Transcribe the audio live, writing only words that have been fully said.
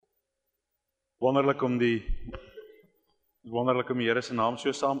Wonderlik om die Here se naam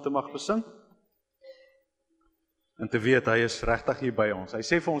so saam te mag besing. En te weet, hy is regtig hier by ons. Hy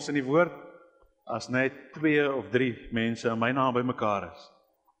sê vir ons in die woord, as net 2 of 3 mense in my naam by mekaar is,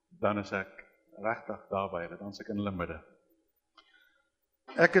 dan is ek regtig daarby, dan is ek in hulle midde.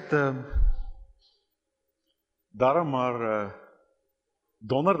 Ek het daarom maar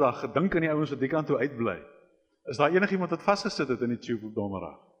donderdag gedink aan die ouens wat die kant toe uitbly. Is daar enigiemand wat vasgesit het in die tube op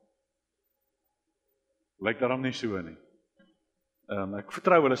donderdag? Lyk daarom nie so nie. Ek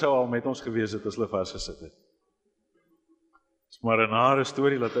vertrou hulle sou al met ons gewees het as hulle vasgesit het. Dis maar 'n nare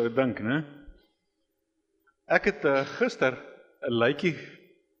storie laat ou dink, né? Ek het gister 'n lykie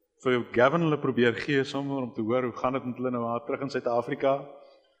vir Gavin hulle probeer gee sommer om te hoor hoe gaan dit met hulle nou terug in Suid-Afrika.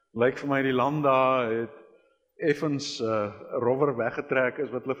 Lyk vir my die land daar het effens rower weggetrek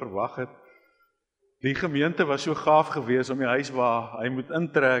is wat hulle verwag het. Die gemeente was so gaaf gewees om die huis waar hy moet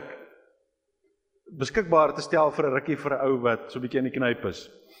intrek beskikbaar te stel vir 'n rukkie vir 'n ou wat so 'n bietjie in die knyp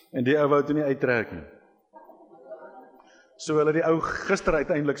is. En die ou wou toe nie uittrek nie. So hulle die ou gister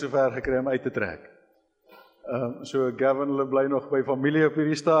uiteindelik so ver gekry om uit te trek. So Gavin hulle bly nog by familie op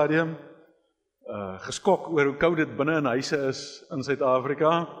hierdie stadium. Geskok oor hoe koud dit binne in huise is in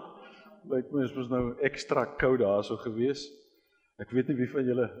Suid-Afrika. Lyk my is nou ekstra koud daar so gewees. Ek weet nie wie van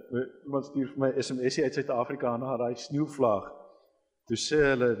julle, iemand stuur vir my SMS'ie uit Suid-Afrika na daai sneeuvlaag. Toe sê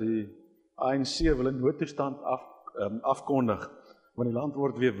hulle die ANC wil 'n noodtoestand afkondig, want die land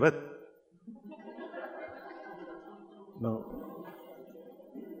word weer wit. Nou,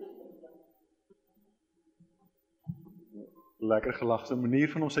 lekker gelagse manier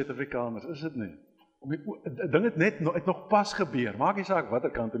van ons Suid-Afrikaners, is dit nie? Ek dink het nog pas gebeur, maak nie saak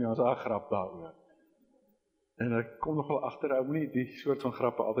watter kant en ons daar grap daaroor. En ek kom nogal agter, ou nie die soort van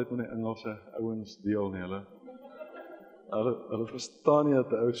grappe altyd met die Engelse ouens deel nie, hulle verstaan nie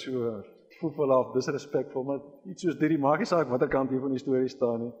dat ou so voel wel af disrespectvol, maar iets soos dit maak nie saak watter kant hier van die storie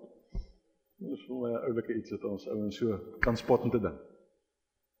staan nie. Dit is vir my 'n oulike iets wat ons ouens so kan spot om te ding.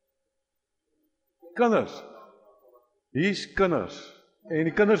 Kinders, hier's kinders. En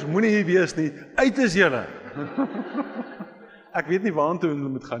die kinders moenie hier wees nie, uit is julle. Ek weet nie waartoe hulle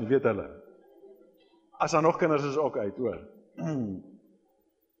moet gaan, weet hulle. As daar nog kinders is ook uit, hoor.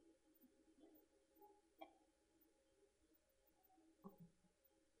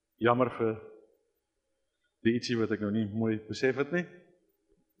 Jammer vir die ietsie wat ek nou nie mooi besef het nie.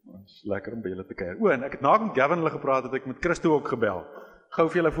 Het is lekker om by julle te kuier. En ek het na met Gavin hulle gepraat, het ek met Christo ook gebel. Gou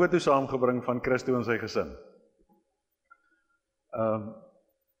vir julle foto's saamgebring van Christo en sy gesin.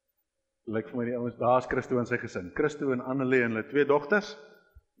 Lyk vir my die ouens, daar is Christo en sy gesin. Christo en Annelie en hulle 2 dogters.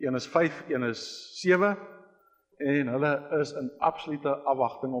 Een is 5, een is 7. En hulle is in absolute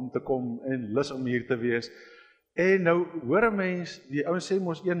afwagting om te kom en lus om hier te wees. En nou hoor 'n mens, die ouens sê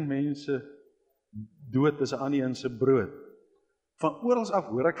mos een mens se dood is 'n ander een se brood. Van oral af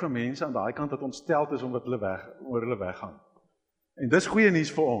hoor ek van mense aan daai kant dat ontsteld is omdat oor hulle weggaan. En dis goeie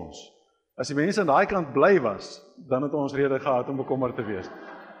nuus vir ons. As die mense aan daai kant bly was, dan het ons rede gehad om bekommerd te wees.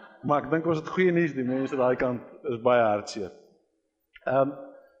 Maar ek dink ons het goeie nuus, die mense aan daai kant is baie hartseer.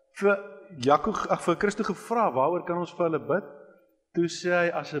 Vir Christo gevra, waaroor kan ons vir hulle bid? Toe sê hy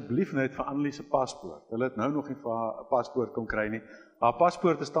asseblief net vir Annelie se paspoort. Hulle het nou nog nie vir haar 'n paspoort kon kry nie. Haar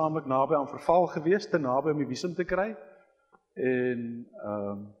paspoort is taamlik naby aan verval gewees, te naby om die visum te kry. En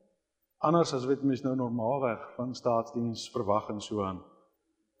anders as weet mens nou normaalweg van staatsdiens verwag en so aan.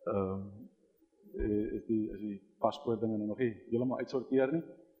 Is die paspoortdinge nog nie heeltemal uitsorteer nie.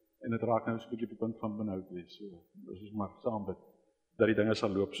 En dit raak nou so 'n bietjie op die punt van benoud wees. So, dis is maar saam bid dat die dinge sal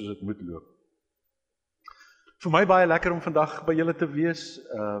loop soos dit moet loop. Vir my baie lekker om vandag by julle te wees.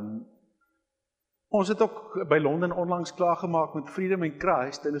 Ons het ook by Londen onlangs klaargemaak met Freedom in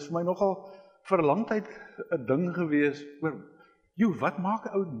Christ en dit is vir my nogal vir 'n lang tyd 'n ding gewees oor, wat maak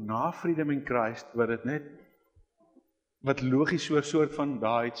 'n ou na Freedom in Christ wat logies so 'n soort van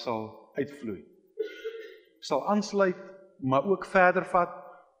daai sal uitvloei. Sal aansluit, maar ook verder vat,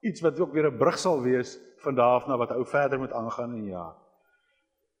 iets wat ook weer 'n brug sal wees van daar af na wat ou verder moet aangaan in 'n jaar.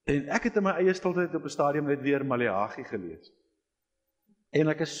 En ek het in my eie stiltyd op 'n stadium net weer Maleagi gelees. En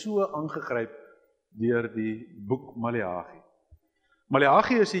ek is so aangegryp deur die boek Maleagi.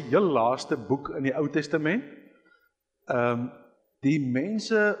 Maleagi is die heel laaste boek in die Ou Testament. Die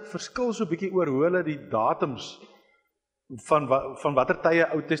mense verskil so 'n bietjie oor hoe hulle die datums van watter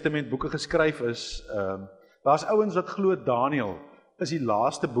tye Ou Testament boeke geskryf is. Daar's ouens wat glo Daniël is die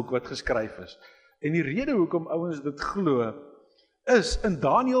laaste boek wat geskryf is. En die rede hoekom ouens dit glo, is in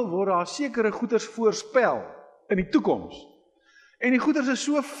Daniël word daar sekere goeders voorspel in die toekoms. En die goeders is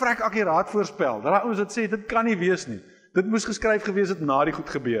so vrek akkuraat voorspel, dat ouens dit sê, dit kan nie wees nie. Dit moes geskryf gewees het na die goed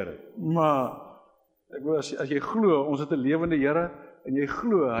gebeur het. Maar Ek wil, as jy glo, ons het 'n lewende Here, en jy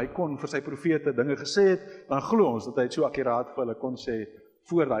glo, hy kon vir sy profete dinge gesê het, dan glo ons dat hy het so akkuraat vir hulle kon sê,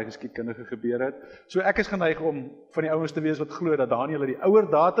 voor daai geskiedkundige gebeur het. So ek is geneig om van die ouens te wees wat glo dat Daniël die ouer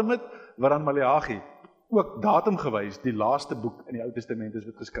datum het, wat dan Maleagi ook datum gewys, die laaste boek in die Ou Testament is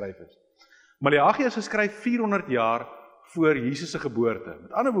wat geskryf is. Maleagi is geskryf 400 jaar voor Jesus se geboorte.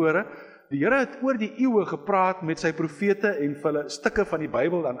 Met ander woorde, die Here het oor die eeue gepraat met sy profete en vir hulle stukke van die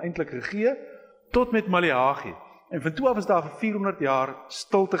Bybel dan eintlik gegee, tot met Maleagi. En van toe af is daar vir 400 jaar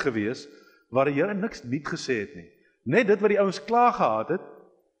stilte gewees, waar die Here niks nuut gesê het nie. Net dit wat die ouens klaar gehad het,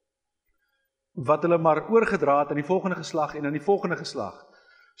 wat hulle maar oorgedra het aan die volgende geslag en aan die volgende geslag.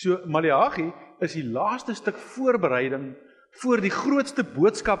 So Maleagi is die laaste stuk voorbereiding voor die grootste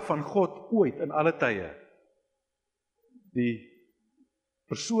boodskap van God ooit in alle tye. Die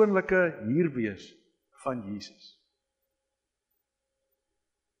persoonlike hierwees van Jesus.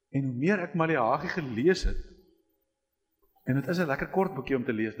 En hoe meer ek Maleagi gelees het, en dit is 'n lekker kort boekie om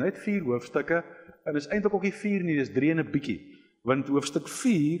te lees, net 4 hoofstukke, en is eintlik ook nie 4 nie, dis 3 en 'n bietjie, want hoofstuk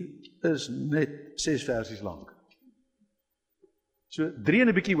 4 is net 6 versies lank. So 3 en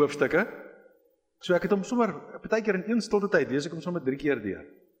 'n bietjie hoofstukke, so ek het hom sommer, partykeer in een stilte tyd, lees ek hom sommer 3 keer deur.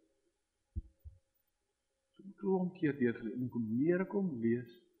 So 'n klomp keer deurgelees, en hoe meer ek hom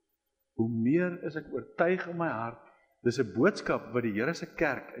lees, hoe meer is ek oortuig in my hart, dis 'n boodskap wat die Here se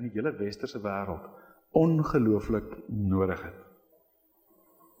kerk in die hele westerse wêreld ongelooflik nodig het.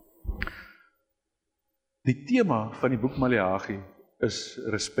 Die tema van die boek Maleagi is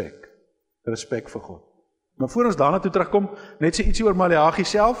respek. Respek vir God. Maar voor ons daarna toe terugkom, net so ietsie oor Maleagi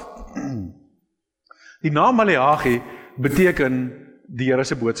self. Die naam Maleagi beteken die Here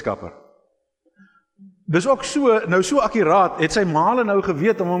se boodskapper. Dis ook so akkuraat, het sy maale nou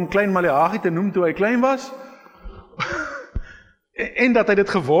geweet om hom klein Maleagi te noem toe hy klein was? En dat hy dit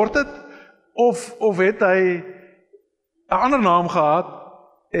geword het? Of het hy 'n ander naam gehad,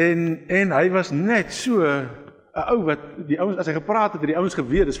 en hy was net so 'n ou wat, die ouens, as hy gepraat het die ouens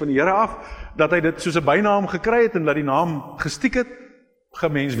geweet, is van die Here af, dat hy dit soos 'n bynaam gekry het, en dat die naam gestiek het,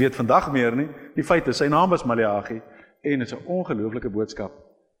 geen mens weet vandag meer nie, die feit is, sy naam was Maleagi, en dit is 'n ongelooflike boodskap,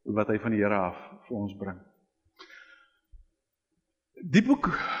 wat hy van die Here af vir ons bring. Die boek,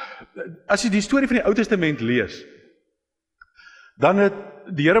 as jy die storie van die Ou Testament lees, dan het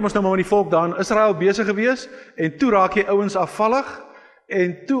die Here mos nou maar met die volk daar in Israel besig gewees, en toe raak die ouens afvallig,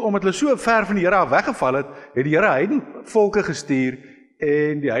 en toe, omdat hulle so ver van die Here af weggeval het, het die Here heidenvolke gestuur,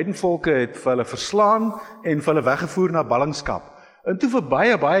 en die heidenvolke het vir hulle verslaan, en vir hulle weggevoer na ballingskap. En toe vir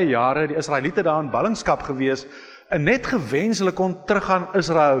baie jare, die Israeliete daar in ballingskap gewees, en net gewens hulle kon teruggaan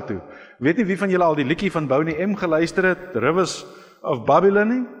Israel toe. Weet nie wie van julle al die liedjie van Bonnie M geluister het, Rivers of Babylon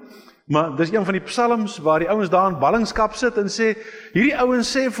nie? Maar dis een van die psalms waar die ouens daar in ballingskap sit en sê, hierdie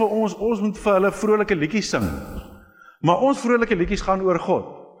ouens sê vir ons moet vir hulle vrolike liedjies sing. Maar ons vrolike liedjies gaan oor God.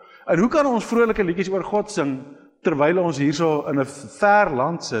 En hoe kan ons vrolike liedjies oor God sing, terwyl ons hierso in 'n ver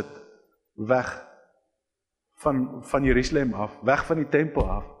land sit, weg van Jerusalem af, weg van die tempel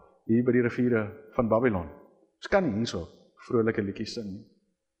af, hier by die riviere van Babylon. Ons kan nie hierso vrolike liedjies sing nie.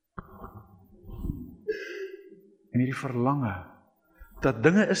 En hierdie verlange, dat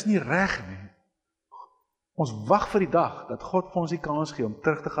dinge is nie reg nie. Ons wag vir die dag, dat God vir ons die kans gee om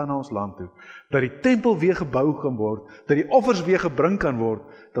terug te gaan na ons land toe, dat die tempel weer gebou kan word, dat die offers weer gebring kan word,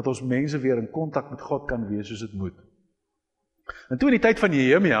 dat ons mense weer in kontak met God kan wees soos dit moet. En toe in die tyd van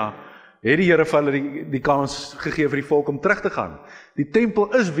Nehemia, het die Here vir hulle die kans gegee vir die volk om terug te gaan. Die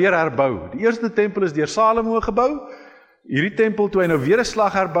tempel is weer herbou. Die eerste tempel is deur Salomo gebou. Hierdie tempel, toe hy nou weer 'n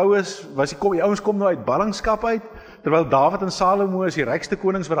slag herbou is, die ouens kom nou uit ballingskap uit, terwyl Dawid en Salomo is die rykste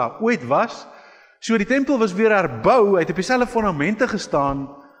konings wat daar ooit was. So die tempel was weer herbou, hy het op dieselfde fondamente gestaan,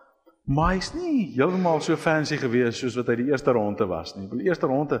 maar hy's nie heeltemal so fancy gewees soos wat hy die eerste ronde was nie. Die eerste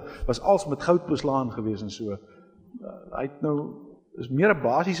ronde was als met goud beslaan gewees en so. Hy het nou, is meer 'n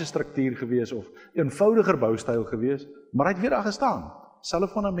basiese struktuur gewees of eenvoudiger boustyl gewees, maar hy het weer daar gestaan. Selfe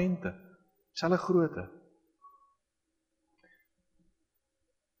fondamente, selfe grootte.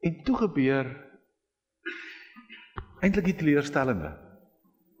 En toe gebeur eintlik die teleurstellende.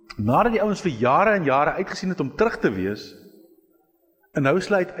 Nadat die ouens vir jare en jare uitgesien het om terug te wees, en nou is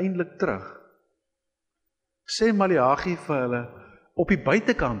hulle uiteindelik terug, sê Maleagi vir hulle, op die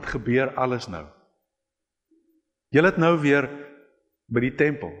buitekant gebeur alles nou. Julle het nou weer by die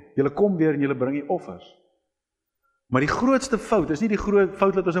tempel, julle kom weer en julle bring die offers. Maar die grootste fout is nie die groot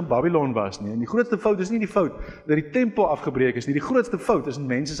fout dat ons in Babylon was nie, en die grootste fout is nie die fout dat die tempel afgebreek is nie, die grootste fout is in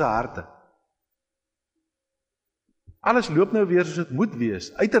mense se harte. Alles loop nou weer soos dit moet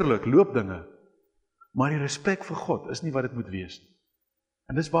wees, uiterlik loop dinge, maar die respek vir God is nie wat dit moet wees nie.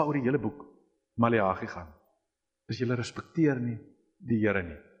 En dis waaroor die hele boek Maleagi gaan. Dis julle respekteer nie die Here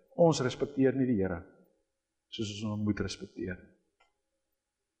nie. Ons respekteer nie die Here soos ons hom moet respekteer.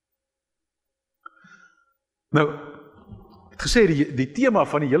 Nou, het gesê die tema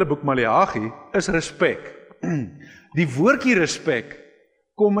van die hele boek Maleagi is respek. Die woordjie respek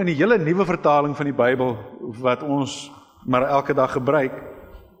kom in die hele nuwe vertaling van die Bybel wat ons maar elke dag gebruik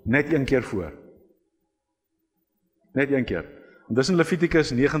net een keer voor. Net een keer. En dis in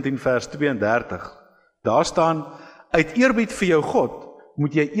Levitikus 19 vers 32. Daar staan, uit eerbied vir jou God,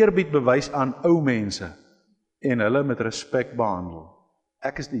 moet jy eerbied bewys aan ou mense en hulle met respek behandel.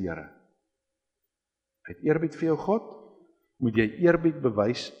 Ek is die Here. Uit eerbied vir jou God, moet jy eerbied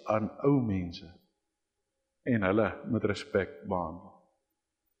bewys aan ou mense en hulle met respek behandel.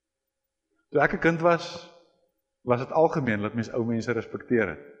 Toe ek 'n kind was dit algemeen dat mens ou mense respekteer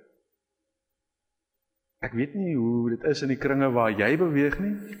het. Ek weet nie hoe dit is in die kringe waar jy beweeg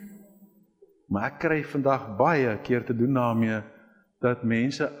nie, maar ek kry vandag baie keer te doen daarmee, dat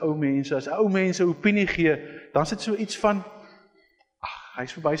ou mense, as ou mense opinie gee, dan sit so iets van, hy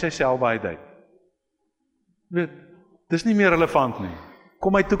is verby sy baie tyd. Weet, dis nie meer relevant nie.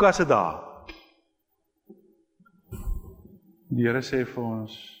 Kom my toekas se daar. Die Here sê vir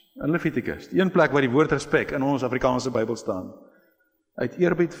ons, in Levitikus, die een plek waar die woord respek in ons Afrikaanse Bybel staan, uit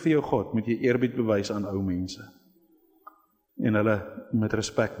eerbied vir jou God, moet jy eerbied bewys aan ou mense, en hulle met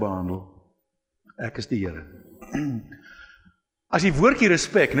respek behandel. Ek is die Here. As die woordjie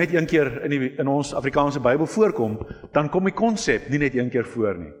respek net een keer in ons Afrikaanse Bybel voorkom, dan kom die konsep nie net een keer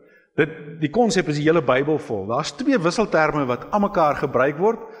voor nie. Die konsep is die hele Bybel vol. Daar's 2 wisselterme wat aan mekaar gebruik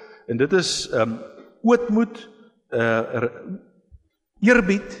word, en dit is ootmoed,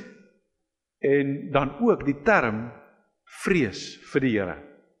 eerbied, en dan ook die term vrees vir die Here.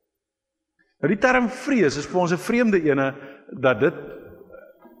 Nou die term vrees is vir ons 'n vreemde ene, dat dit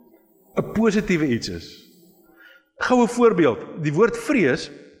 'n positiewe iets is. Goue voorbeeld, die woord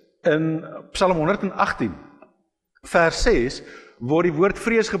vrees in Psalm 118, vers 6, word die woord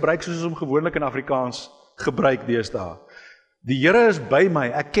vrees gebruik soos ons hom gewoonlik in Afrikaans gebruik deesdae. Die Here is by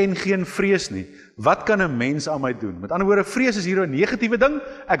my, ek ken geen vrees nie. Wat kan 'n mens aan my doen? Met ander woorde, vrees is hier 'n negatiewe ding,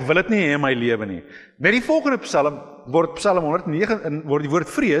 ek wil dit nie hê in my lewe nie. Met die volgende Psalm, word Psalm 109, word die woord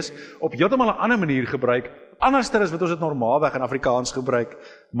vrees op heeltemal 'n ander manier gebruik, anderster as wat ons dit normaalweg in Afrikaans gebruik,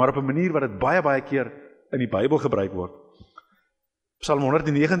 maar op 'n manier wat dit baie keer in die Bybel gebruik word. Psalm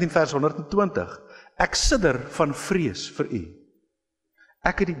 119 vers 120, ek sidder van vrees vir u.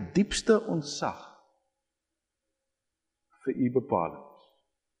 Ek het die diepste ontzag vir u bepalings.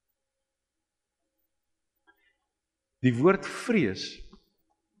 Die woord vrees,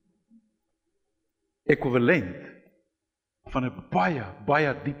 ekwivalent van 'n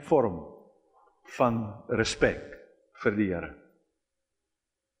baie diep vorm van respek vir die Here.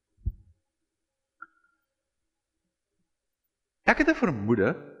 Ek het 'n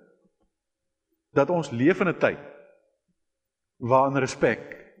vermoede dat ons leef in 'n tyd waarin respek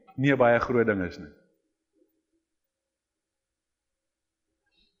nie 'n baie groot ding is nie.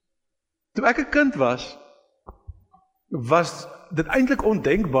 Toe ek 'n kind was dit eintlik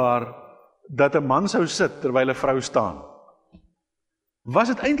ondenkbaar dat 'n man sou sit terwyl 'n vrou staan. Was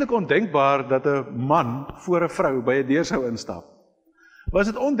dit eintlik ondenkbaar dat 'n man voor 'n vrou by 'n deur sou instap? Was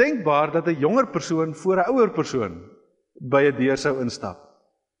dit ondenkbaar dat 'n jonger persoon voor 'n ouer persoon by 'n deur sou instap?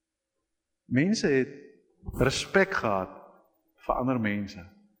 Mense het respek gehad vir ander mense.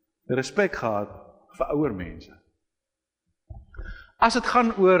 Respek gehad vir ouer mense. As dit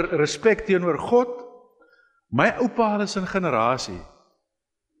gaan oor respek teenoor God, my oupa hulle se generasie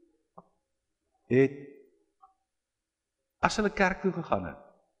het, as hulle kerk toe gegaan het,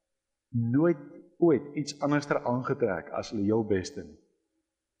 nooit ooit iets anderster aangetrek as hulle heel beste nie.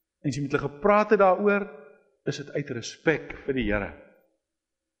 En as jy met hulle gepraat het daaroor, is dit uit respek vir die Here.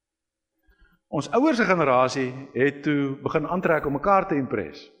 Ons ouers se generasie het toe begin aantrek om mekaar te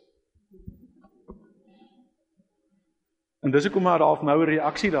impres. En dis hoekom maar half nou 'n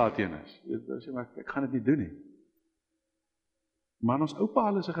reaksie daarteen is. Dis sê maar ek gaan dit nie doen nie. Maar ons oupa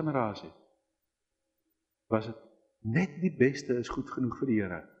hulle se generasie was dit net die beste is goed genoeg vir die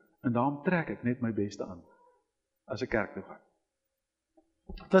Here. En daarom trek ek net my beste aan as ek kerk toe gaan.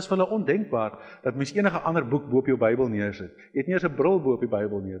 Dit is vir hulle ondenkbaar dat mens enige ander boek bo op jou Bybel neersit. Jy het nie eens 'n bril bo op die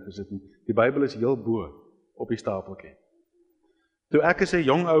Bybel neergesit nie. Die Bybel is heel bo op die stapeltjie. Toe ek as 'n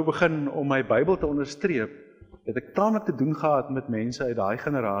jong ou begin om my Bybel te onderstreep, het ek taamlik te doen gehad met mense uit daai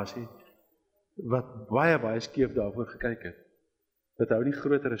generasie wat baie skeef daarvoor gekyk het. Dat hou nie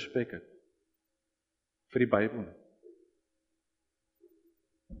groot respek het vir die Bybel nie.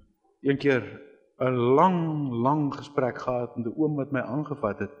 Een keer 'n lang gesprek gehad met 'n oom wat my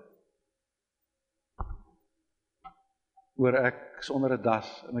aangevat het. oor ek is onder 'n das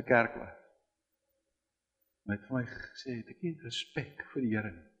in 'n kerk was. En hy het vir my gesê, het ek nie respek vir die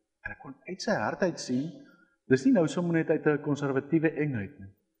Here nie. En ek kon uit sy hart uit sien, dis nie nou sommer net uit 'n konservatiewe engheid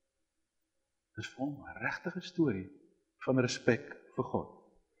nie. Dis vir hom 'n regte storie van respek vir God.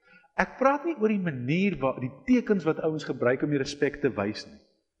 Ek praat nie oor die manier, die tekens wat ouens gebruik om die respek te wys nie.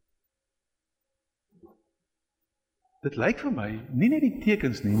 Dit lyk vir my, nie net die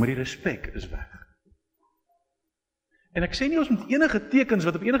tekens nie, maar die respek is weg. En ek sê nie ons moet enige tekens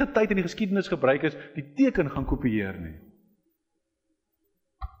wat op enige tyd in die geskiedenis gebruik is, die teken gaan kopieer nie.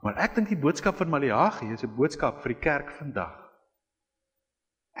 Maar ek dink die boodskap van Maleagi is 'n boodskap vir die kerk vandag.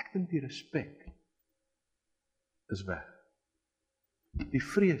 Ek dink die respek is weg. Die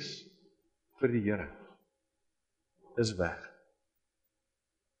vrees vir die Here is weg.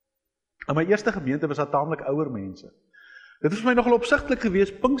 In my eerste gemeente was daar taamlik ouer mense. Dit is vir my nogal opsigtelik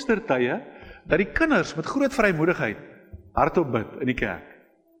gewees, Pinkstertye, dat die kinders met groot vrymoedigheid hardop bid in die kerk.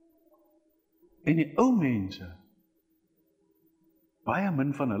 En die ou mense, baie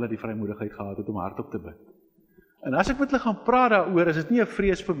min van hulle die vrymoedigheid gehad het om hardop te bid. En as ek met hulle gaan praat daaroor, is dit nie 'n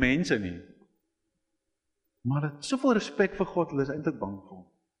vrees vir mense nie. Maar dit soveel respek vir God, hulle is eintlik bang vir hom.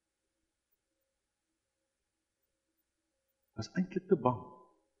 Hulle is eintlik te bang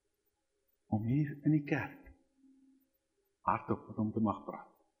om hier in die kerk hardop met hom te mag praat.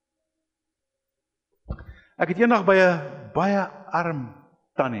 Ek het eendag by 'n baie arm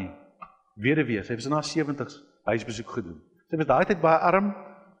tannie, weduwee, sy was in haar 70's, huisbesoek gedoen. Sy was daai tyd baie arm,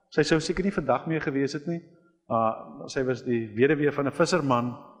 sy sou seker nie vandag mee gewees het nie. Sy was die weduwee van 'n visserman,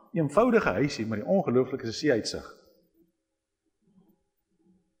 'n eenvoudige huisie, maar die ongelooflike see-uitsig.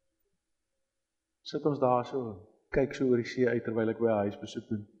 Sit ons daar so, kyk so oor die see uit terwyl ek by haar huis besoek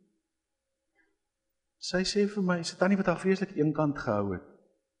doen. Sy sê vir my, sy tannie wat haar vreeslik eenkant gehou het.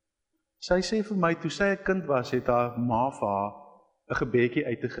 Sy sê vir my, toe sy 'n kind was, het haar ma vir haar 'n gebedjie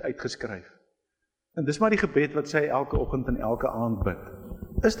uitgeskryf. En dis maar die gebed wat sy elke oggend en elke aand bid.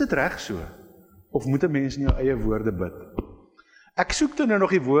 Is dit reg so? Of moet 'n mens in jou eie woorde bid? Ek soek toe nou nog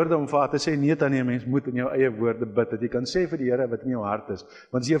die woorde om vir haar te sê, nee tannie, 'n mens moet in jou eie woorde bid, dat jy kan sê vir die Here wat in jou hart is,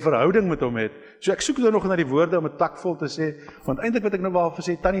 want as jy 'n verhouding met hom het, so ek soek nou nog na die woorde om 'n takvol te sê, want eintlik wat ek nou wel vir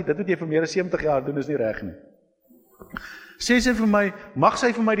sê, tannie, dit wat jy vir meer as 70 jaar doen is nie reg nie. Sê sy vir my, mag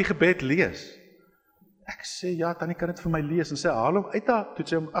sy vir my die gebed lees? Ek sê, ja tannie, kan dit vir my lees, en sy haal hom uit haar, toe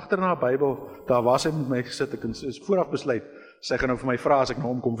sy hom agter in haar Bybel, daar waar sy met my gesit, ek is vooraf besluit, sy gaan nou vir my vra as ek nou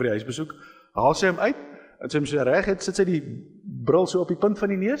omkom vir die huisbesoek, haal sy hom uit, en sy hom so reg het, sit sy die bril so op die punt van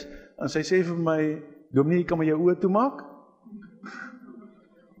die neus, en sy sê vir my, dominee, jy kan my jou oë toemaak?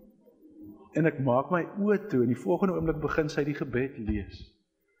 En ek maak my oë toe, en die volgende oomblik begin sy die gebed lees.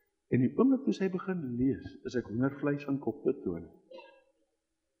 En die oomblik toe sy begin lees, is ek hoendervleis van kop tot tone.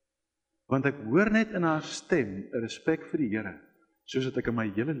 Want ek hoor net in haar stem 'n respek vir die Here, soos dat ek in my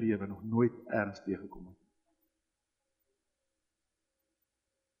hele lewe nog nooit erns teëgekom het.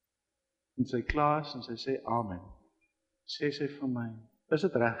 En sy klaar is en sy sê amen. Sê sy vir my, is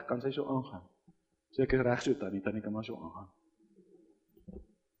dit reg, kan sy so aangaan? Sê ek is reg so tannie, tannie kan maar so aangaan.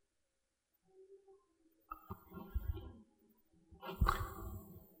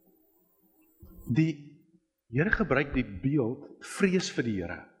 Die Here gebruik die beeld vrees vir die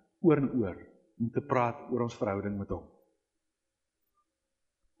Here oor en oor om te praat oor ons verhouding met hom.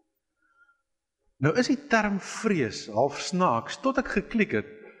 Nou is die term vrees half snaaks tot ek geklik het.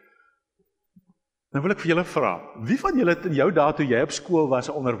 Nou wil ek vir julle vra, wie van julle het in jou dae toe jy op skool was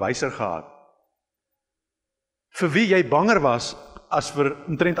 'n onderwyser gehad? Vir wie jy banger was as vir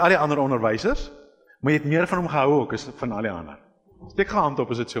omtrent al die ander onderwysers, maar jy het meer van hom gehou ook as van al die ander. Steek gou hand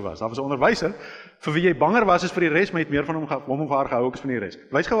op as dit so was. Daar was 'n onderwyser vir wie jy banger was as vir die res, maar jy het meer van hom of haar gehou ook as van die res.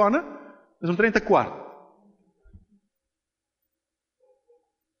 Wys gou hande. Dis omtrent 'n kwart.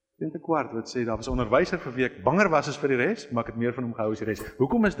 Omtrent 'n kwart wat sê daar was 'n onderwyser vir wie ek banger was as vir die res, maar ek het meer van hom gehou as die res.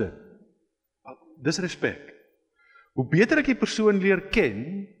 Hoekom is dit? Dis respek. Hoe beter ek die persoon leer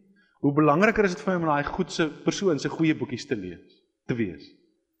ken, hoe belangriker is dit vir my om daai goedse persoon se goeie boekies te wees.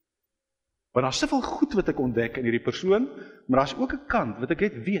 Want daar's soveel goed wat ek ontdek in hierdie persoon, maar daar's ook 'n kant wat ek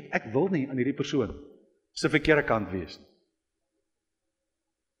net weet, ek wil nie aan hierdie persoon se verkeerde kant wees nie.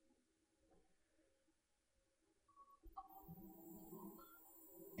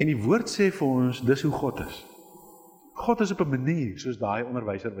 En die woord sê vir ons, dis hoe God is. God is op 'n manier soos daai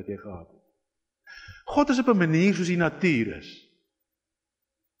onderwyser wat jy gehad het. God is op 'n manier soos die natuur is.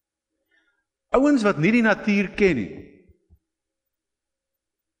 Ouens wat nie die natuur ken nie,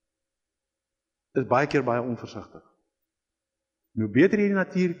 is baie keer baie onversigtig. En hoe beter jy die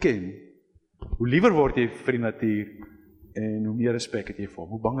natuur ken, hoe liewer word jy vir die natuur en hoe meer respek het jy vir hom,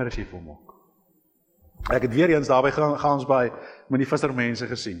 hoe banger is jy vir hom ook. Ek het weer eens daar by Gansbaai met die vissermense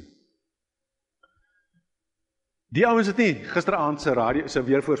gesien. Die ouens het nie gisteraand se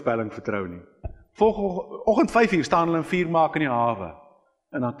weervoorspelling vertrou nie. Oggend 5 uur staan hulle in vuur maak in die hawe.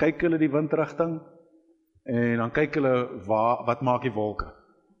 En dan kyk hulle die windrigting en dan kyk hulle wat maak die wolke.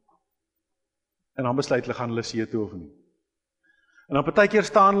 En dan besluit hulle gaan hulle see toe of nie. En dan partykeer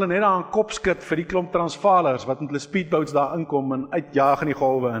staan hulle net daar aan kopskit vir die klomp Transvaalers wat met hulle speedboats daar inkom en uitjaag in die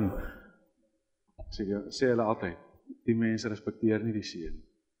golwe in. Sê hulle altyd, die mense respekteer nie die see nie.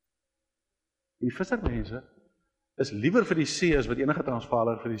 Die vissermense is liewer vir die see as wat enige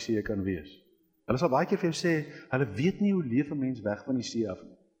Transvaaler vir die see kan wees. Hulle sal baie keer vir jou sê, hulle weet nie hoe leef 'n mens weg van die see af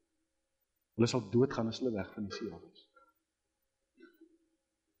nie. Hulle sal doodgaan as hulle weg van die see af is.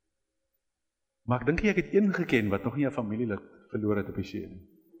 Maar ek dink ek het een geken wat nog nie 'n familielid verloor het op die see nie.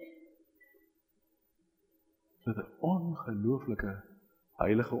 Dit is 'n ongelooflike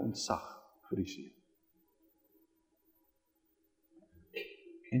heilige ontzag vir die see.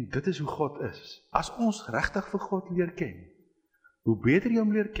 En dit is hoe God is. As ons regtig vir God leer ken, hoe beter jy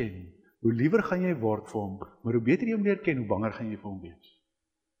hom leer ken, hoe liewer gaan jy word vir hom, maar hoe beter jy hom leer ken, hoe banger gaan jy vir hom wees.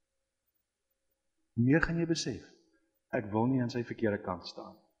 Hoe meer gaan jy besef, ek wil nie aan sy verkeerde kant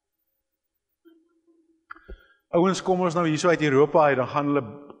staan. Ouens, kom ons nou hier so uit Europa uit, dan gaan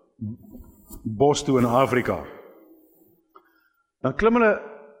hulle bos toe in Afrika. Dan klim hulle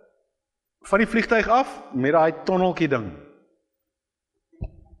van die vliegtuig af met daai tonneltjie ding.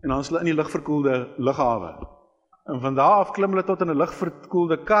 En dan is hulle in die ligverkoelde lughawe. En van daar af klim hulle tot in 'n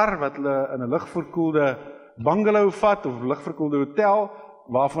ligverkoelde kar, wat hulle in 'n ligverkoelde bungalow vat, of ligverkoelde hotel,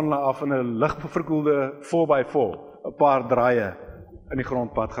 waarvan hulle af in 'n ligverkoelde 4x4, 'n paar draaie in die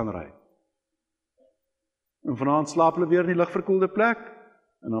grondpad gaan ry. En vanaand slaap hulle weer in die ligverkoelde plek,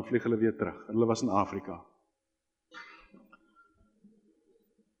 en dan vlieg hulle weer terug. Hulle was in Afrika.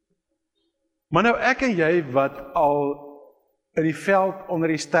 Maar nou ek en jy wat al in die veld onder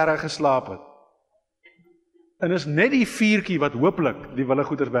die sterre geslaap het, en is net die vuurtjie wat hopelik die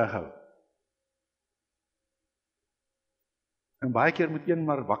willegoeders weghou. En baie keer moet een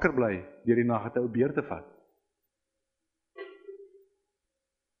maar wakker bly deur die nag het 'n ou beer te vat.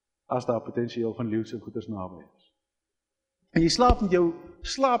 As daar potensieel van leeu's en goeters naby is. En jy slaap met jou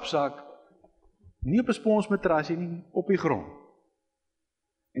slaapsak nie op 'n sponsmatrasie nie, op die grond.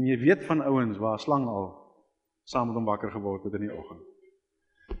 En jy weet van ouens waar 'n slang al saam met hom wakker geword het in die oggend.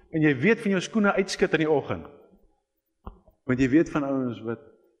 En jy weet van jou skoene uitskit in die oggend. Want jy weet van ouens wat,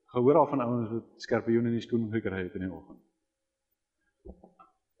 gehoor al van ouens wat skorpioene in die skoen gekry het in die oggend.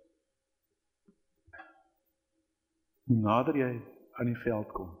 Hoe nader jy aan die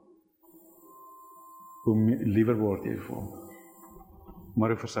veld kom, hoe liewer word jy vir hom. Maar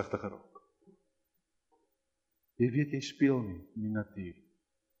hoe versigtiger ook. Jy weet jy speel nie in die natuur.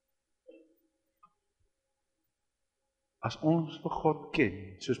 As ons vir God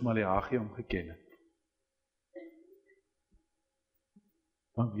ken, soos Maleagi hom geken het,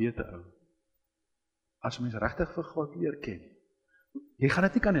 dan weet 'n ou, as mens regtig vir God leer ken, jy gaan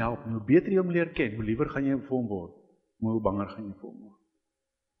dit nie kan help nie, hoe beter jy hom leer ken, hoe liewer gaan jy vir hom word, maar hoe banger gaan jy vir hom word.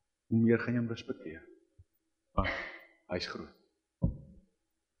 Hoe meer gaan jy hom respekteer. Want hy is groot.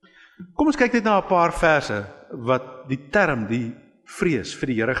 Kom ons kyk net na 'n paar verse wat die term, die vrees vir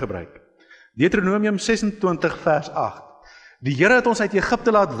die Here gebruik. Deuteronomium 26 vers 8. Die Here het ons uit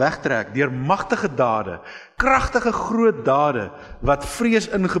Egipte laat wegtrek deur magtige dade, kragtige groot dade wat vrees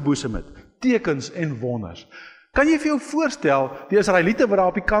ingeboesem het, tekens en wonders. Kan jy vir jou voorstel, die Israeliete wat daar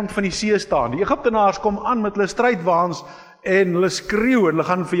op die kant van die see staan, die Egiptenaars kom aan met hulle strydwaans en hulle skreeu en hulle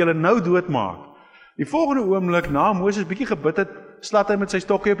gaan vir julle nou doodmaak. Die volgende oomblik, na Moses bietjie gebid het, slat hy met sy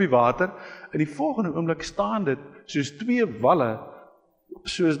stokkie op die water, en die volgende oomblik staan dit soos 2 walle,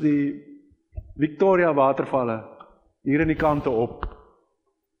 soos die Victoria watervalle, hier in die kante op,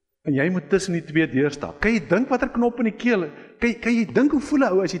 en jy moet tussen die 2 deurstap. Kan jy dink wat knop in die keel, kan jy dink hoe voel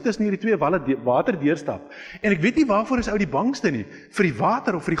 'n ou as jy tussen hierdie 2 walle water deurstap, en ek weet nie waarvoor is ou die bangste nie, vir die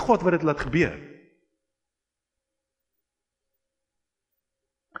water of vir die God wat dit laat gebeur.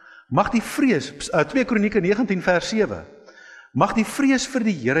 Mag die vrees, 2 Kronieke 19 vers 7, mag die vrees vir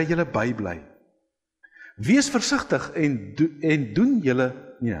die Here julle bybly. Wees versigtig en doen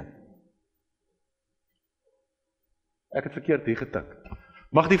julle, nee, ek het verkeerd hier getik.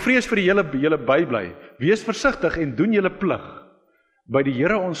 Mag die vrees vir die julle bybly. Wees versigtig en doen julle plig. By die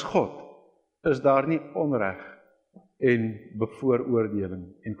Here ons God is daar nie onreg en bevooroordeling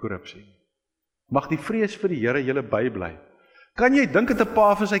en korrupsie. Mag die vrees vir die Here julle bybly. Kan jy dink dat 'n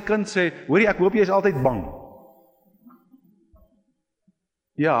pa vir sy kind sê, hoorie, ek hoop jy is altyd bang.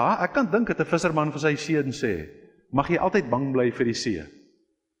 Ja, ek kan dink dat 'n visserman vir sy seun sê, mag jy altyd bang bly vir die see.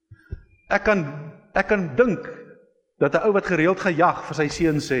 Ek kan Ek kan dink dat 'n ou wat gereeld gejag vir sy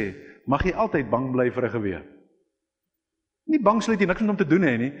seun sê, mag jy altyd bang bly vir 'n geweer. Nie bang sal jy niks met hom te doen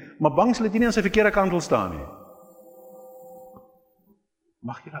hê nie, maar bang sal jy nie aan sy verkeerde kant wil staan nie.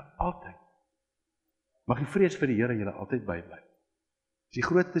 Mag die vrees vir die Here julle altyd bybly. Dis die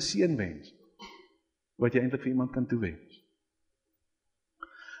grootste seënwens wat jy eintlik vir iemand kan toewens.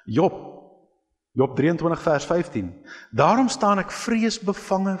 Job 23 vers 15. Daarom staan ek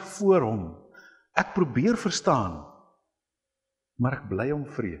vreesbevange voor hom. Ek probeer verstaan, maar ek bly om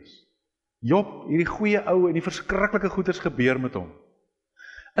vrees. Job, hierdie goeie ou en die verskriklike goeders gebeur met hom.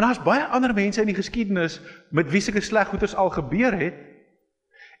 En daar's baie ander mense in die geskiedenis met wie sulke sleg goeders al gebeur het,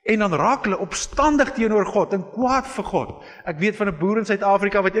 en dan raak hulle opstandig teenoor God en kwaad vir God. Ek weet van 'n boer in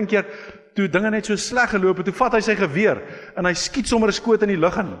Suid-Afrika wat een keer, toe dinge net so sleg geloop het, toe vat hy sy geweer en hy skiet sommer 'n skoot in die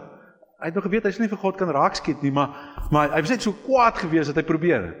lug in. Hy het nog geweet hy sal nie vir God kan raak skiet nie, maar hy was net so kwaad gewees dat hy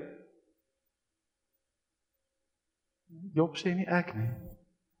probeer het. Job sê nie ek nie.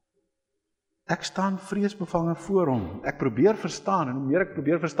 Ek staan vreesbevange voor hom. Ek probeer verstaan, en hoe meer ek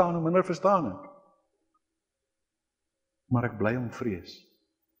probeer verstaan, hoe minder verstaan ek. Maar ek bly om vrees.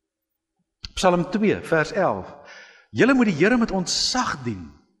 Psalm 2, vers 11. Julle moet die Here met ontzag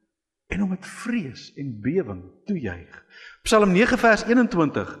dien, en hom met vrees en bewing toejuig. Psalm 9, vers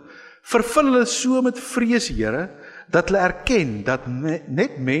 21. Vervul hulle so met vrees, Here, dat hulle erken dat hulle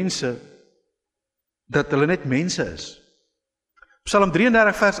net mense is. Psalm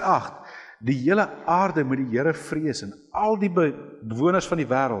 33, vers 8. Die hele aarde moet die Here vrees en al die bewoners van die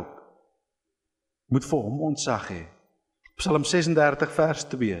wêreld moet vir hom ontzag hê. Psalm 36 vers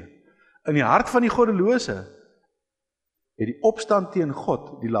 2. In die hart van die goddelose het die opstand teen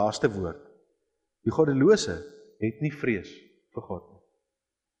God die laaste woord. Die goddelose het nie vrees vir God nie.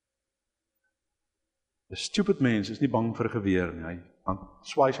 'n Stupid mens is nie bang vir 'n geweer nie. Hy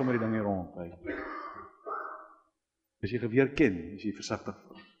swaai sommer die ding hier rond. As jy geweer ken, is jy versigtig.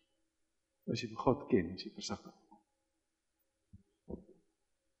 As jy vir God ken, is jy versigtig.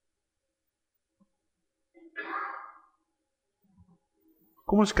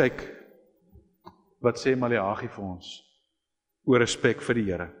 Kom ons kyk wat sê Maleagi vir ons oor respek vir die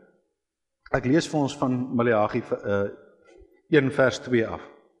Here. Ek lees vir ons van Maleagi 1 vers 2 af.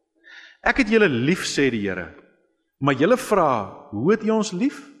 Ek het julle lief, sê die Here, maar julle vra, hoe het jy ons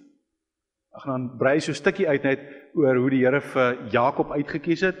lief? Ek gaan brei so 'n stukkie uit net oor hoe die Here vir Jakob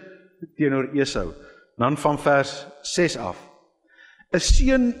uitgekies het teenoor Esau. Dan van vers 6 af. 'n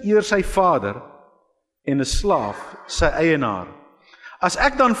Seun eer sy vader en 'n slaaf sy eienaar. As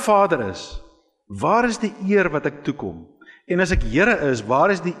ek dan vader is, waar is die eer wat ek toekom? En as ek Here is, waar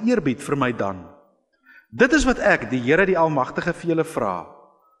is die eerbied vir my dan? Dit is wat ek, die Here die Almagtige, vir julle vra.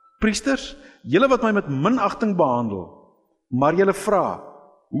 Priesters, julle wat my met minagting behandel, maar julle vra,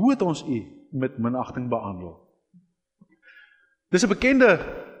 hoe het ons u met minagting behandel? Dis 'n bekende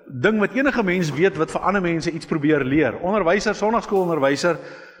ding wat enige mens weet wat vir ander mense iets probeer leer. Onderwyser, sonnaarskoolonderwyser,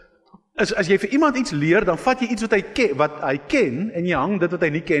 as jy vir iemand iets leer, dan vat jy iets wat hy ken en jy hang dit wat hy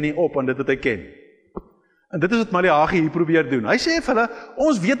nie ken nie op aan dit wat hy ken. En dit is wat Maleagi hier probeer doen. Hy sê vir hulle,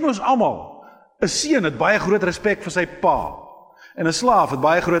 ons weet mos almal, 'n seun het baie groot respek vir sy pa en 'n slaaf het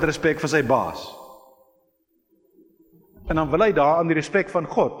baie groot respek vir sy baas. En dan wil hy daar aan die respek van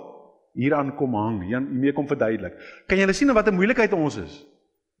God hieraan kom hang, hiermee kom verduidelik. Kan julle sien wat 'n moeilikheid ons is?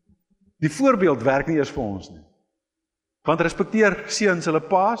 Die voorbeeld werk nie eers vir ons nie. Want respekteer seuns hulle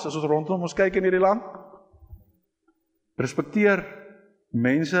paas, as ons rondom ons kyk in hierdie land. Respekteer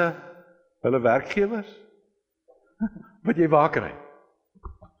mense hulle werkgewers. Wat jy waar kry.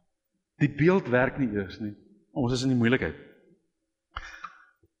 Die beeld werk nie eers nie. Ons is in die moeilikheid.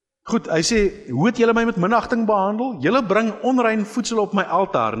 Goed, hy sê, hoe het julle my met minagting behandel? Julle bring onrein voedsel op my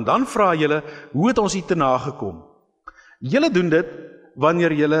altaar, en dan vra julle, hoe het ons hier te nagekom? Julle doen dit,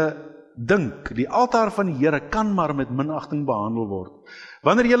 wanneer julle dink, die altaar van die Here kan maar met minagting behandel word.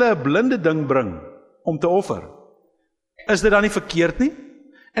 Wanneer julle 'n blinde ding bring, om te offer, is dit dan nie verkeerd nie?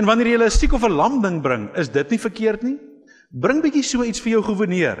 En wanneer julle 'n siek of 'n lam ding bring, is dit nie verkeerd nie? Bring bietjie so iets vir jou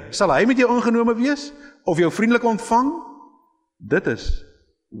goewerneur. Sal hy met jou ingenome wees? Of jou vriendelik ontvang? Dit is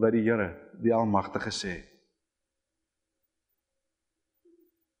wat die Here, die Almagtige, sê.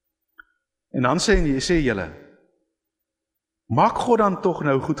 En dan sê julle, maak God dan tog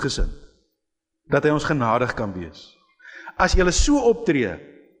nou goedgesind, dat hy ons genadig kan wees. As julle so optree,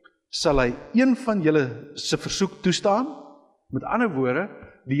 sal hy een van julle se versoek toestaan? Met ander woorde,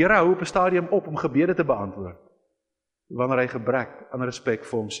 die Here hou op 'n stadium op om gebede te beantwoord, wanneer hy gebrek aan respek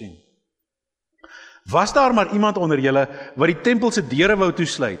vir hom sien. Was daar maar iemand onder julle wat die tempel se deure wou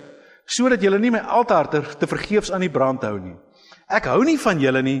toesluit, sodat julle nie my altaar te vergeefs aan die brand hou nie? Ek hou nie van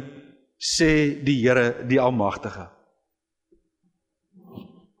julle nie, sê die Here die Almagtige.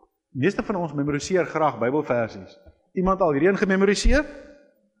 Die meeste van ons memoriseer graag Bybelversies. Iemand al hierheen gememoriseer?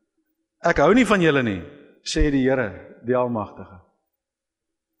 Ek hou nie van julle nie, sê die Here die Almagtige.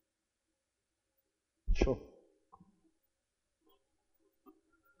 Sjoe.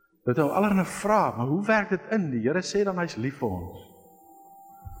 Dit is nou allerlei vraag, maar hoe werk dit in? Die Here sê dan hy's lief vir ons.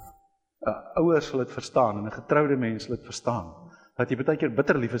 'n Ouers sal dit verstaan en 'n getroude mens sal dit verstaan. Dat jy baie keer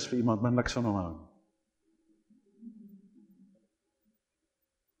bitter lief is vir iemand, maar niks van hom hou.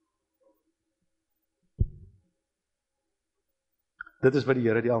 Dit is wat die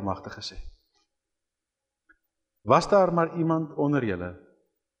Here die Almagtige sê. Was daar maar iemand onder julle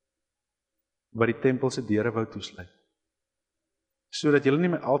wat die tempel se deure wou toesluit, sodat julle nie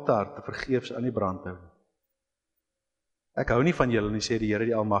my altaar te vergeefs aan die brand hou. Ek hou nie van julle nie, sê die Here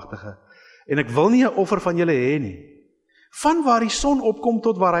die Almagtige, en ek wil nie 'n offer van julle hê nie. Van waar die son opkom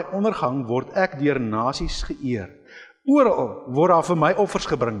tot waar hy ondergang, word ek deur nasies geëer. Oral word daar vir my offers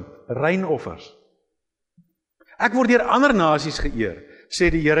gebring, rein offers. Ek word deur ander nasies geëer, sê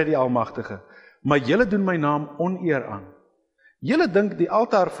die Here die Almagtige, maar julle doen my naam oneer aan. Julle dink die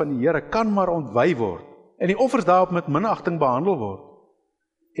altaar van die Here kan maar ontwy word, en die offers daarop met minagting behandel word.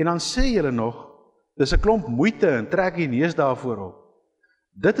 En dan sê julle nog, dis 'n klomp moeite en trek die neus daarvoor op.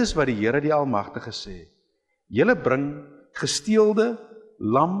 Dit is wat die Here die Almagtige sê. Julle bring gesteelde,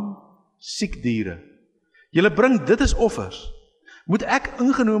 lam, siek diere. Julle bring dit as offers. Moet ek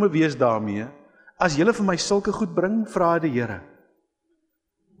ingenome wees daarmee, as julle vir my sulke goed bring, vra die Here.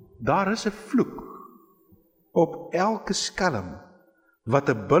 Daar is 'n vloek op elke skelm, wat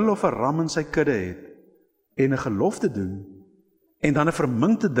 'n bul of 'n ram in sy kudde het, en 'n gelofte doen, en dan 'n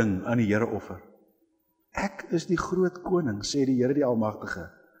verminkte ding aan die Here offer. Ek is die groot koning, sê die Here die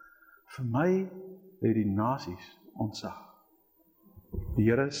Almagtige. Vir my het die nasies ontzag. Die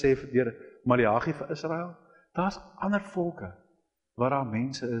Here sê deur Maleagi vir Israel, daar's ander volke, waar daar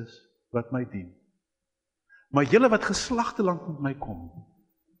mense is, wat my dien. Maar julle wat geslagte lank met my kom,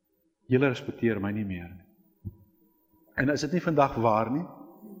 julle respekteer my nie meer nie. En is dit nie vandag waar nie?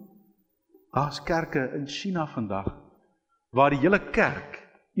 Daar's kerke in China vandag, waar die hele kerk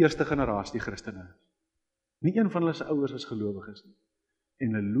eerste generasie Christene is. Nie een van hulle se ouers is gelowiges nie.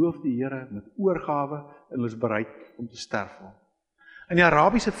 En hulle loof die Here met oorgawe en hulle is bereid om te sterf vir hom. In die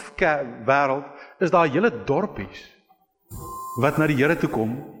Arabiese wêreld is daar hele dorpies wat na die Here toe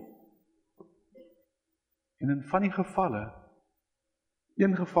kom. En in van die gevalle,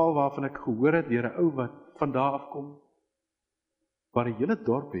 een geval waarvan ek gehoor het deur 'n ou wat van daar afkom, waar die hele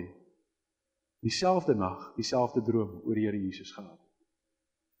dorpie dieselfde nag, dieselfde droom oor die Here Jesus gehad.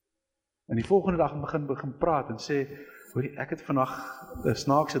 En die volgende dag begin praat en sê, hoorie, ek het vandag 'n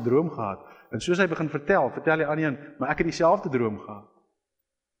snaakse droom gehad. En soos hy begin vertel hy aan een, maar ek het dieselfde droom gehad.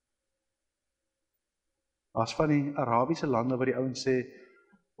 As van die Arabiese lande waar die ouens sê,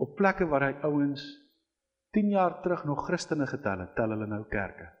 op plekke waar hy ouens 10 jaar terug nog Christene getel het, tel hulle nou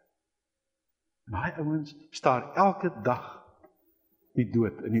kerke. En hy ouens staar elke dag die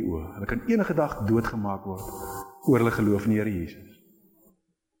dood in die oë. Hulle kan enige dag doodgemaak word oor hulle geloof in die Here Jesus.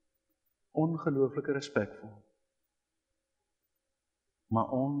 Ongelooflike respek vir hom. Maar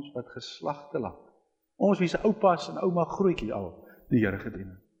ons wat geslagte lank, ons wie se oupas en ouma grootjie al die Here gedien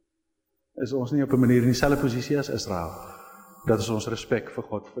het, is ons nie op 'n manier in dieselfde posisie as Israel, dat is ons respek vir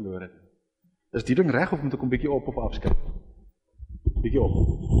God verloor het. Is die ding reg of moet ek 'n bietjie op of afskryf? Bietjie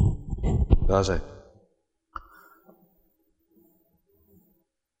op. Daar is hy.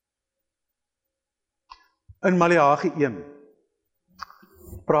 In Maleagi 1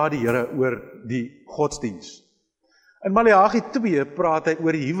 praat die Here oor die godsdiens. In Maleagi 2 praat hy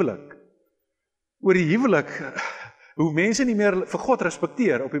oor die huwelik. Oor die huwelik, hoe mense nie meer vir God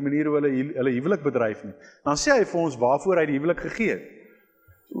respekteer op die manier hoe hulle huwelik bedryf nie. Dan sê hy vir ons waarvoor hy die huwelik gegee het.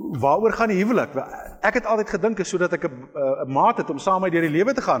 Waaroor gaan die huwelik? Ek het altyd gedink is sodat ek 'n maat het om saam met my deur die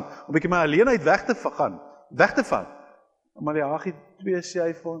lewe te gaan, om 'n bietjie my alleenheid weg te vat. Maleagi 2 sê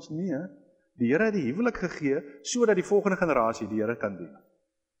hy vir ons nee, die Here het die huwelik gegee sodat die volgende generasie die Here kan dien.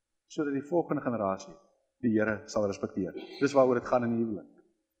 Sodat die volgende generasie die Here sal respekteer. Dis waaroor dit gaan in die huwelik.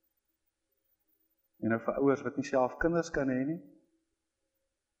 En nou vir ouers wat nie self kinders kan hê nie,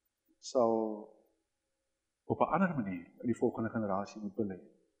 sal op 'n ander manier in die volgende generasie moet belê.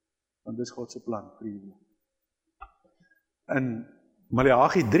 Want dis God se plan vir die huwelik. In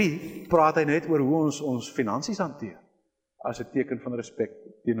Maleagi 3 praat hy net oor hoe ons finansies hanteer, as 'n teken van respek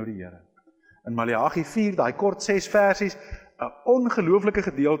teenoor die Here. In Maleagi 4, daai kort 6 versies, 'n ongelooflike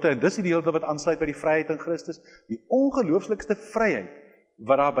gedeelte, en dis die gedeelte wat aansluit by die vryheid in Christus, die ongelooflikste vryheid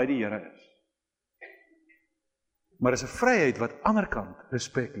wat daar by die Here is. Maar is 'n vryheid wat aan die ander kant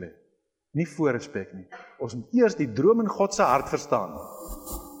respek lê nie voorrespek nie. Ons moet eers die droom in God se hart verstaan,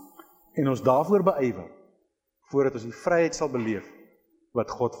 en ons daarvoor beywer, voordat ons die vryheid sal beleef,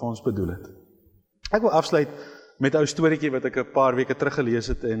 wat God vir ons bedoel het. Ek wil afsluit met 'n ou storieetjie wat ek 'n paar weke terug gelees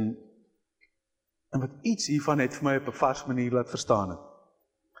het, en wat iets hiervan het vir my op 'n vars manier laat verstaan het.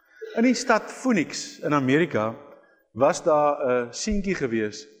 In die stad Phoenix in Amerika was daar 'n seentjie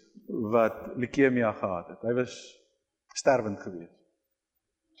gewees wat leukemia gehad het. Hy was sterwend gewees.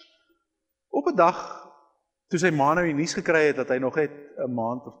 Op 'n dag, toe sy ma nou die nuus gekry het dat hy nog net 'n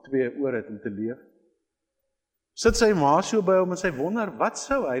maand of 2 oor het om te leef, sit sy ma so by hom en sy wonder, wat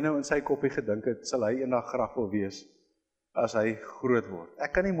sou hy nou in sy koppie gedink het, sal hy eendag graag wil wees as hy groot word.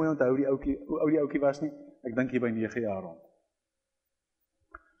 Ek kan nie mooi onthou hoe oud die ouetjie was nie, ek dink hier by 9 jaar rond.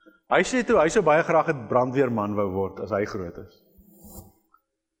 Hy sê toe, hy sou baie graag 'n brandweerman wou word as hy groot is.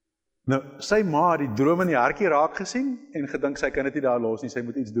 Nou, sy ma het die droom in die hartjie raak gesien en gedink sy kan dit nie daar los nie, sy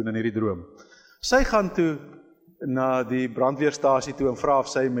moet iets doen in hierdie droom. Sy gaan toe na die brandweerstasie toe en vra of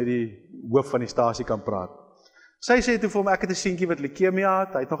sy met die hoof van die stasie kan praat. Sy sê toe vir hom, ek het 'n seentjie wat leukemia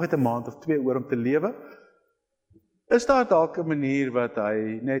het, hy het nog net 'n maand of 2 oor om te lewe. Is daar dalk 'n manier wat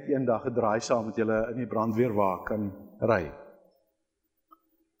hy net eendag 'n draai saam met julle in die brandweerwa kan ry?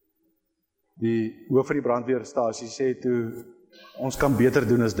 Die hoof van die brandweerstasie sê toe, ons kan beter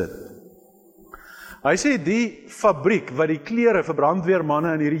doen as dit. Hy sê die fabriek wat die klere vir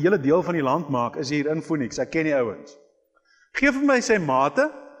brandweermanne in hierdie hele deel van die land maak, is hier in Phoenix, ek ken die ouens. Geef vir my sy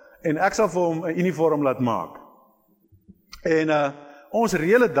mate en ek sal vir hom 'n uniform laat maak. En ons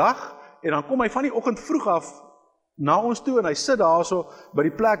reële dag, en dan kom hy van die oggend vroeg af na ons toe, en hy sit daar so by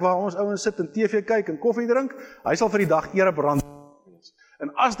die plek waar ons ouens sit en TV kyk en koffie drink, hy sal vir die dag erebrand wees.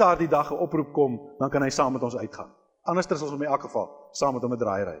 En as daar die dag 'n oproep kom, dan kan hy saam met ons uitgaan. Anders is ons in elk geval saam met hom 'n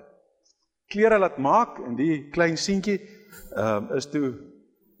draai ry. Klere laat maak, en die klein seentjie is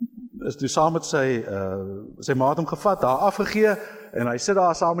toe saam met sy maat hom gevat, daar afgegee, en hy sit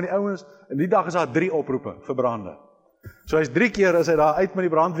daar saam met die ouens, en die dag is daar 3 oproepe vir brande. So hy's 3 keer is hy daar uit met die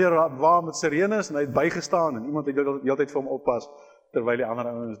brandweer met sirenes, en hy het bygestaan, en iemand het die hele tyd vir hom oppas, terwyl die ander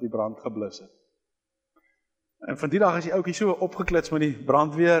ouens die brand geblus het. En van die dag is die ouetjie so opgeklits met die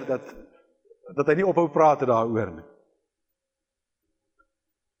brandweer, dat hy nie ophou praat daaroor nie.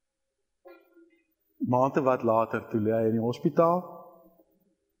 Maande wat later, toe lê hy in die hospitaal,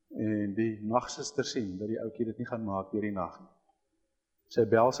 en die nagsuster sien, dat die ouetjie dit nie gaan maak deur die nag nie. Sy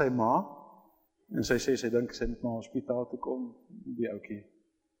bel sy ma, en sy sê, sy dink sy moet na hospitaal toe kom, die ouetjie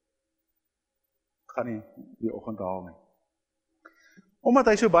gaan nie die oggend haal nie. Omdat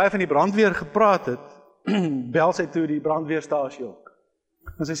hy so baie van die brandweer gepraat het, bel sy toe die brandweerstasie ook.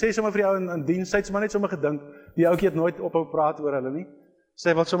 En sy sê sommer vir die ou in diens, sy het sommer net sommer gedink, die ouetjie het nooit ophou praat oor hulle nie.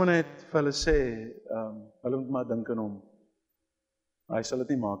 Sy wil sommer net vir hulle sê, hulle moet maar dink aan hom. Hy sal dit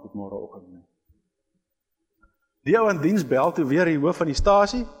nie maak tot môreoggend nie. Die ou in diens bel toe weer die hoof van die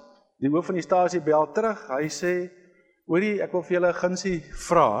stasie. Die hoof van die stasie bel terug. Hy sê, hoorie, ek wil vir julle 'n gunsie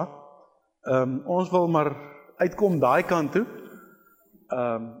vra. Ons wil maar uitkom daai kant toe.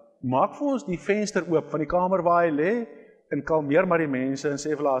 Maak vir ons die venster oop van die kamer waar hy lê en kalmeer maar die mense en sê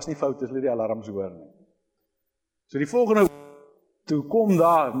vir hulle as nie fout is hulle die alarms hoor nie. So die volgende toe kom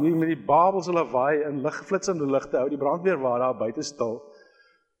daar met die babels hulle waai in flitsende ligte, hou die brandweer waar daar buite stil.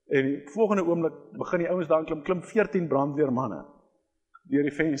 En die volgende oomblik begin die ouens daar klim 14 brandweermanne deur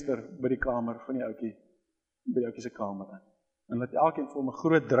die venster by die kamer van die ouetjie, by die ouetjie se kamer in. En hulle het elkeen vir hom 'n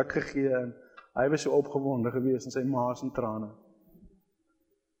groot druk gegee en hy was so opgewonde gewees in sy ma se trane.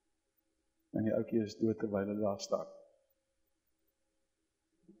 En die ouetjie is dood terwyl hy daar staan.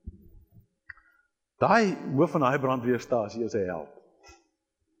 Daai hoof van daai brandweerstasie is 'n held.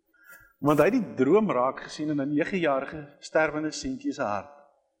 Want hy het die droom raak gesien in 'n 9-jarige sterwende seentjie se hart.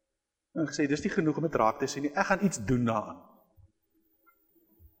 En gesê, dis nie genoeg om dit raak te sien nie, ek gaan iets doen daaraan.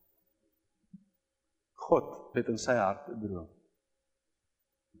 God het in sy hart 'n droom.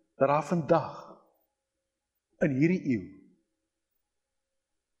 Dat daar vandag, in hierdie eeu,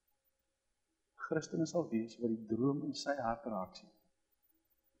 Christene sal wees wat die droom in sy hart raak sien.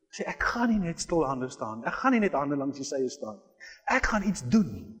 Sê, ek gaan nie net stil hande staan, ek gaan nie net hande langs die sye staan, ek gaan iets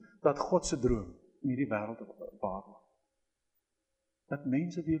doen, dat God se droom in hierdie wêreld waar word. Dat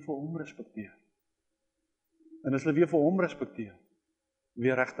mense weer vir hom respekteer. En as hulle weer vir hom respekteer,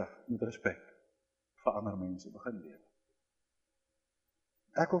 weer regtig met respek vir ander mense begin lewe.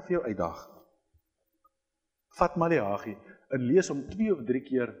 Ek wil vir jou uitdaag. Vat Maleagi en lees hom 2 of 3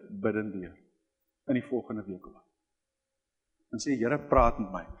 keer bidend deur in die volgende week al. En sê, Here, praat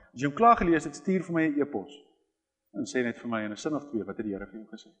met my. As jy hom klaar gelees het, stuur vir my 'n e-pos en sê net vir my in 'n sin of 2 wat het die Here vir jou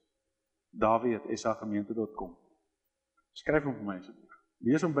gesê. Dawie@sagemeente.com. Skryf hom vir my asseblief.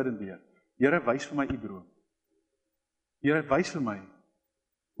 Lees hom bidend deur Here, wys vir my u droom. Here, wys vir my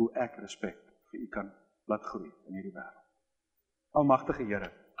hoe ek respek vir u kan laat groei in hierdie wêreld. Almagtige Here,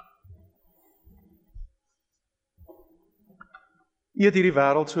 u het hierdie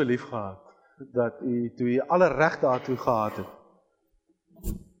wêreld so lief gehad, dat u, toe u alle reg daartoe gehad het,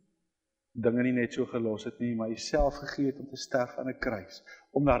 dinge nie net so gelos het nie, maar u self gegee het om te sterf aan 'n kruis,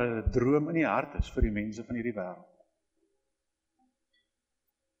 omdat dit 'n droom in die hart is vir die mense van hierdie wêreld.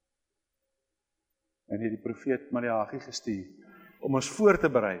 En hy het die profeet Maleagi gestuur, om ons voor te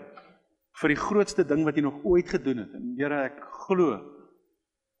berei, vir die grootste ding wat hy nog ooit gedoen het. En Here, ek glo,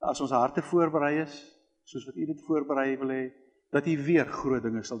 as ons harte voorberei is, soos wat u dit voorberei wil hê, dat hy weer groot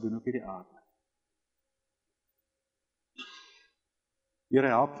dinge sal doen op hierdie aarde. Here,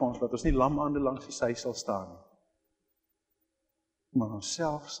 help vir ons, dat ons nie lamande langs die sy sal staan nie, maar ons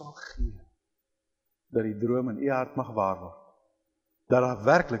self sal gee, dat die droom in u hart mag waar word, dat daar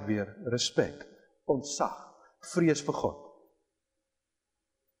werklik weer respek, ontzag, vrees vir God,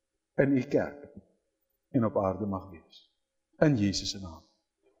 in u kerk, en op aarde mag wees. In Jesus se naam.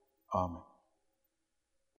 Amen.